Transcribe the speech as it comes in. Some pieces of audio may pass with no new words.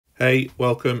Hey,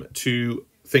 welcome to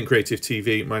Think Creative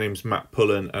TV. My name's Matt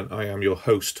Pullen and I am your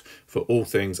host for all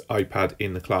things iPad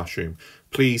in the classroom.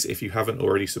 Please, if you haven't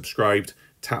already subscribed,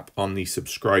 tap on the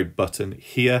subscribe button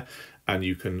here and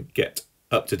you can get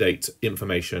up-to-date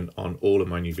information on all of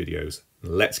my new videos.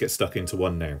 Let's get stuck into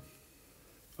one now.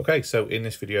 Okay, so in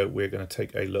this video, we're going to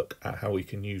take a look at how we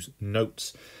can use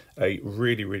Notes, a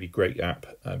really great app.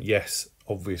 Yes,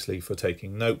 obviously for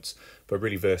taking notes, but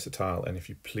really versatile. And if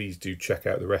you please do check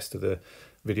out the rest of the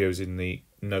videos in the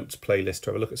Notes playlist to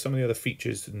have a look at some of the other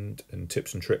features and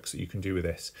tips and tricks that you can do with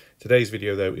this. Today's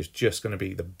video, though, is just going to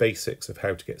be the basics of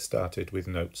how to get started with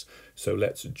Notes. So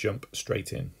let's jump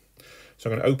straight in. So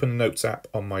I'm going to open the Notes app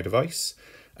on my device,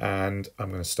 and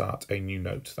I'm going to start a new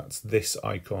note. That's this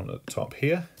icon at the top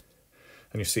here.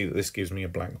 And you see that this gives me a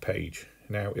blank page.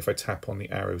 Now, if I tap on the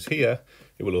arrows here,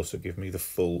 it will also give me the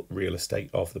full real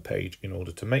estate of the page in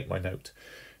order to make my note.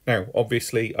 Now,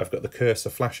 obviously, I've got the cursor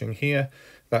flashing here.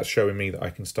 That's showing me that I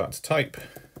can start to type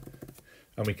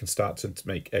and we can start to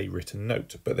make a written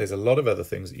note. But there's a lot of other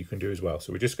things that you can do as well.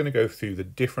 So we're just going to go through the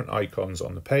different icons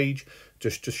on the page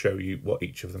just to show you what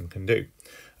each of them can do.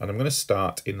 And I'm going to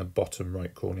start in the bottom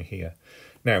right corner here.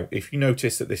 Now, if you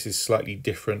notice that this is slightly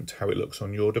different how it looks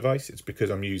on your device, it's because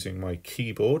I'm using my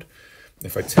keyboard.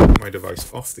 If I take my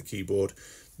device off the keyboard,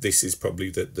 this is probably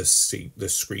the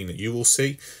screen that you will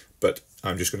see, but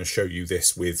I'm just going to show you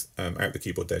this with out the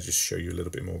keyboard there, just to show you a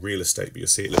little bit more real estate, but you'll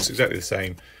see it looks exactly the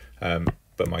same,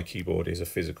 but my keyboard is a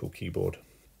physical keyboard.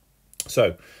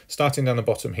 So starting down the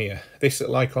bottom here, this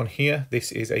little icon here,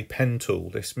 this is a pen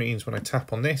tool. This means when I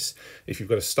tap on this, if you've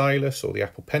got a stylus or the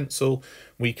Apple Pencil,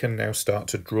 we can now start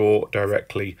to draw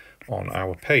directly on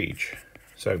our page.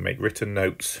 So make written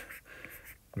notes,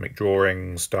 make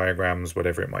drawings, diagrams,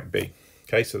 whatever it might be.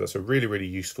 Okay, so that's a really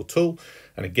useful tool.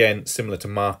 And again, similar to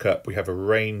markup, we have a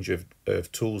range of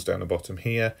tools down the bottom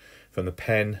here, from the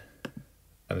pen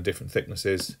and the different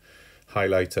thicknesses,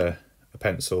 highlighter, a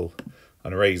pencil,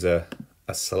 an eraser,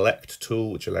 a select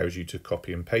tool, which allows you to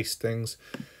copy and paste things,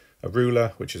 a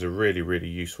ruler, which is a really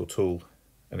useful tool.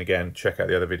 And again, check out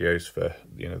the other videos for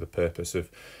the purpose of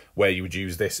where you would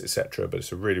use this, etc. But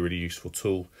it's a really useful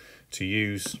tool to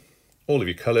use. All of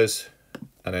your colors,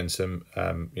 and then some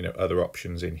other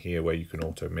options in here where you can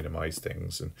auto minimize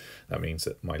things, and that means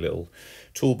that my little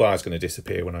toolbar is going to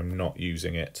disappear when I'm not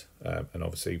using it, and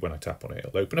obviously when I tap on it,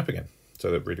 it'll open up again.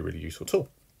 So that's a really useful tool.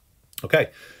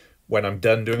 Okay, when I'm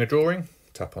done doing a drawing,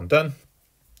 tap on done,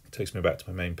 it takes me back to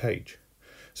my main page.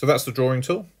 So that's the drawing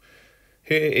tool.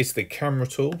 Here is the camera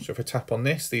tool. So if I tap on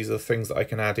this, these are the things that I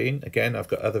can add in. Again, I've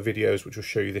got other videos which will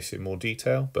show you this in more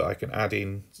detail, but I can add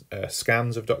in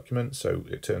scans of documents. So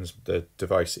it turns the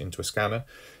device into a scanner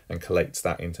and collates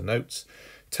that into notes.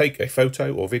 Take a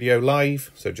photo or video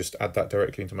live. So just add that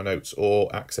directly into my notes,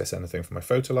 or access anything from my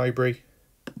photo library.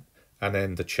 And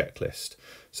then the checklist.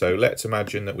 So let's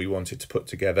imagine that we wanted to put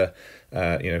together,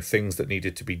 things that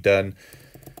needed to be done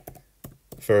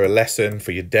for a lesson,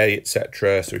 for your day,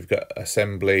 etc. So we've got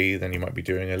assembly, then you might be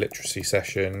doing a literacy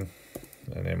session,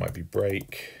 and there might be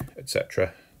break,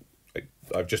 etc.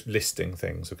 I'm just listing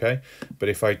things, okay? But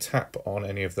if I tap on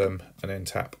any of them and then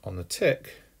tap on the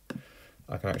tick,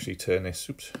 I can actually turn this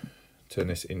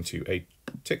into a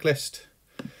tick list,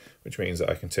 which means that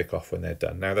I can tick off when they're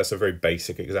done. Now, that's a very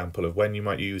basic example of when you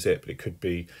might use it, but it could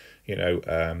be,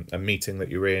 a meeting that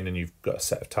you're in and you've got a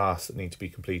set of tasks that need to be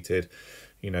completed.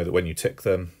 That when you tick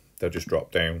them, they'll just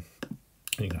drop down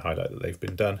and you can highlight that they've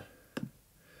been done.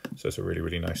 So it's a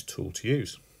really nice tool to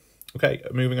use. Okay,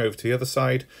 moving over to the other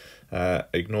side,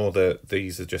 ignore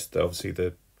these are just obviously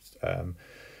the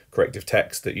corrective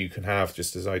text that you can have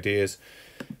just as ideas.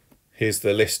 Here's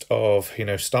the list of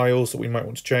styles that we might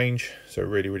want to change. So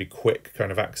really quick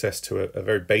kind of access to a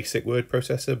very basic word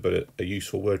processor, but a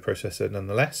useful word processor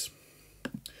nonetheless.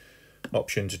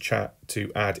 Option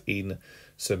to add in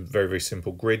some very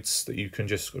simple grids that you can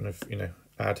just kind of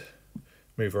add,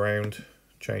 move around,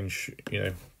 change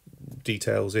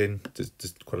details in.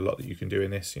 There's quite a lot that you can do in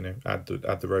this. Add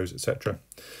the rows, etc.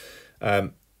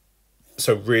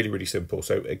 So really simple.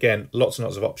 So again, lots and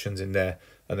lots of options in there,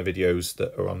 and the videos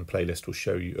that are on the playlist will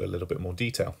show you a little bit more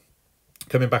detail.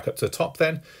 Coming back up to the top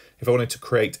then, if I wanted to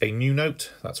create a new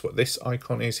note, that's what this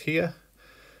icon is here.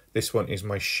 This one is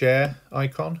my share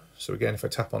icon. So again, if I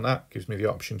tap on that, it gives me the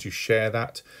option to share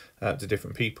that to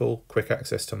different people, quick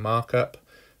access to markup,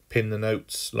 pin the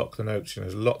notes, lock the notes.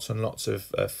 There's lots and lots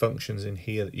of functions in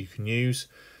here that you can use.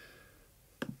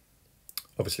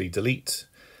 Obviously delete.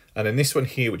 And then this one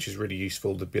here, which is really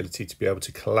useful, the ability to be able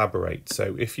to collaborate.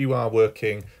 So if you are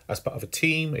working as part of a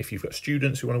team, if you've got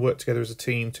students who want to work together as a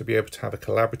team, to be able to have a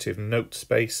collaborative note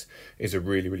space is a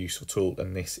really, really useful tool.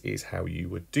 And this is how you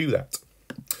would do that.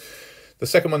 The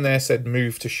second one there said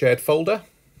move to shared folder.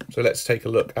 So let's take a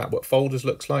look at what folders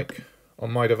looks like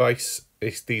on my device.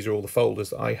 These are all the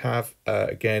folders that I have.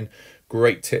 Again,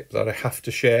 great tip that I have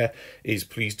to share is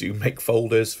please do make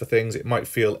folders for things. It might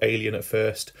feel alien at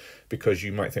first because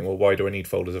you might think, well, why do I need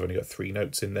folders? I've only got 3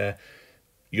 notes in there.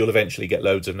 You'll eventually get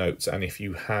loads of notes. And if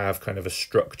you have kind of a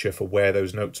structure for where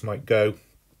those notes might go,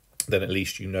 then at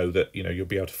least you know that you'll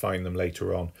be able to find them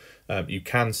later on. You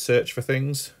can search for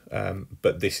things,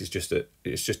 but this is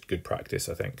it's just good practice,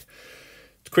 I think.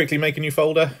 To quickly make a new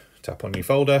folder, tap on new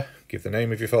folder, give the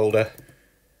name of your folder.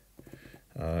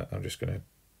 I'm just going to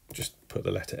put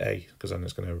the letter A because then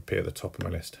it's going to appear at the top of my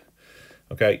list.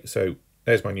 Okay, so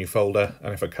there's my new folder,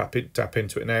 and if I tap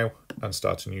into it now and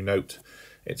start a new note,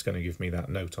 it's going to give me that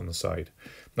note on the side.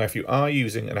 Now, if you are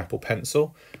using an Apple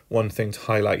Pencil, one thing to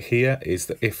highlight here is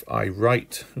that if I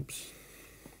write, oops,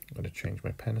 I'm going to change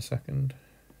my pen a second.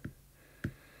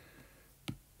 Go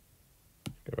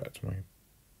back to my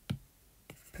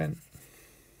pen.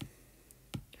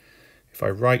 If I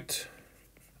write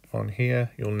on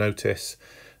here, you'll notice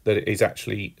that it is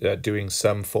actually doing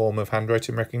some form of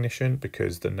handwriting recognition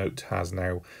because the note has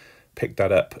now picked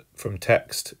that up from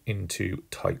text into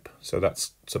type. So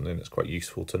that's something that's quite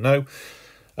useful to know.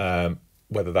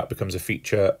 Whether that becomes a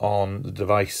feature on the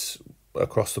device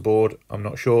across the board, I'm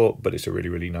not sure, but it's a really,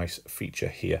 really nice feature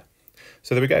here.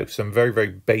 So there we go, some very, very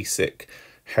basic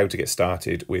how to get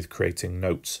started with creating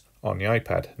notes on the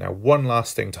iPad. Now, one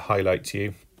last thing to highlight to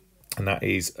you, and that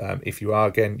is if you are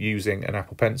again using an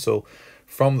Apple Pencil,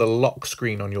 from the lock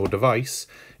screen on your device,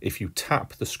 if you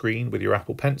tap the screen with your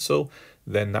Apple Pencil,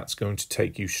 then that's going to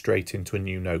take you straight into a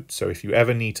new note. So if you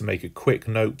ever need to make a quick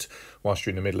note whilst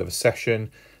you're in the middle of a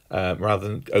session, rather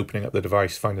than opening up the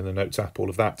device, finding the Notes app, all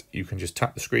of that, you can just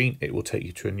tap the screen, it will take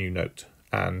you to a new note.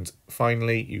 And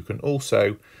finally, you can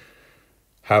also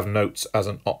have notes as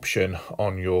an option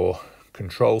on your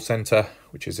control center,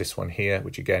 which is this one here,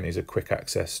 which again is a quick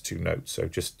access to notes. So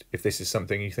just if this is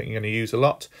something you think you're going to use a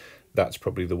lot, that's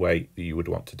probably the way that you would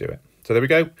want to do it. So there we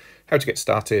go, how to get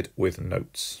started with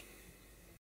notes.